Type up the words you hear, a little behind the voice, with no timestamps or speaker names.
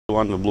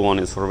The blue one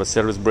is for the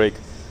service brake,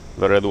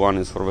 the red one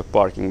is for the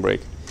parking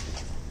brake.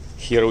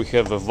 Here we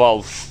have a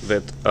valve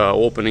that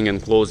opening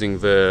and closing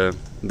the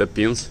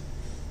pins.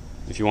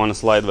 If you want to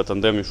slide the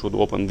tandem, you should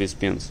open these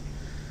pins.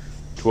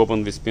 To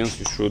open these pins,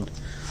 you should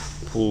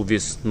pull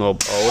this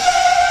knob out,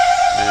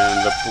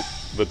 and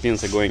the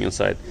pins are going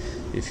inside.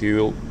 If you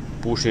will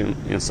push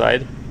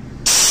inside, the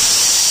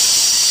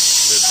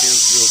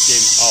pins will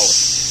come out.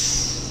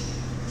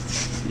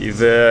 If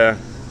the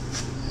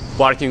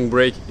parking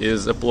brake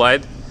is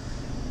applied,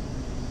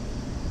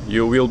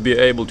 you will be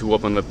able to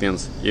open the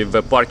pins. If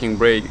the parking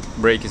brake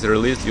is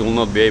released, you will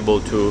not be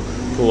able to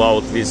pull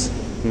out this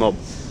knob,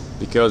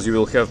 because you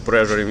will have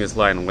pressure in this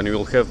line. When you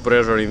will have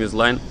pressure in this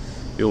line,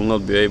 you will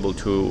not be able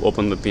to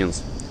open the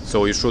pins.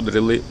 So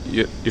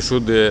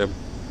the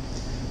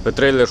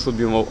trailer should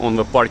be on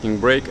the parking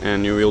brake,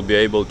 and you will be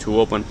able to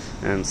open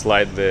and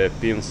slide the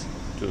pins,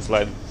 to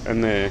slide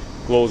and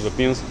close the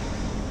pins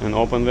and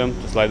open them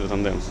to slide the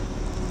tandems.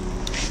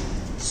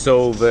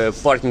 So the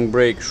parking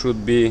brake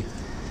should be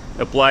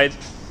applied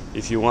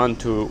if you want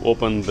to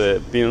open the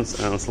pins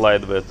and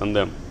slide the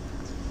tandem.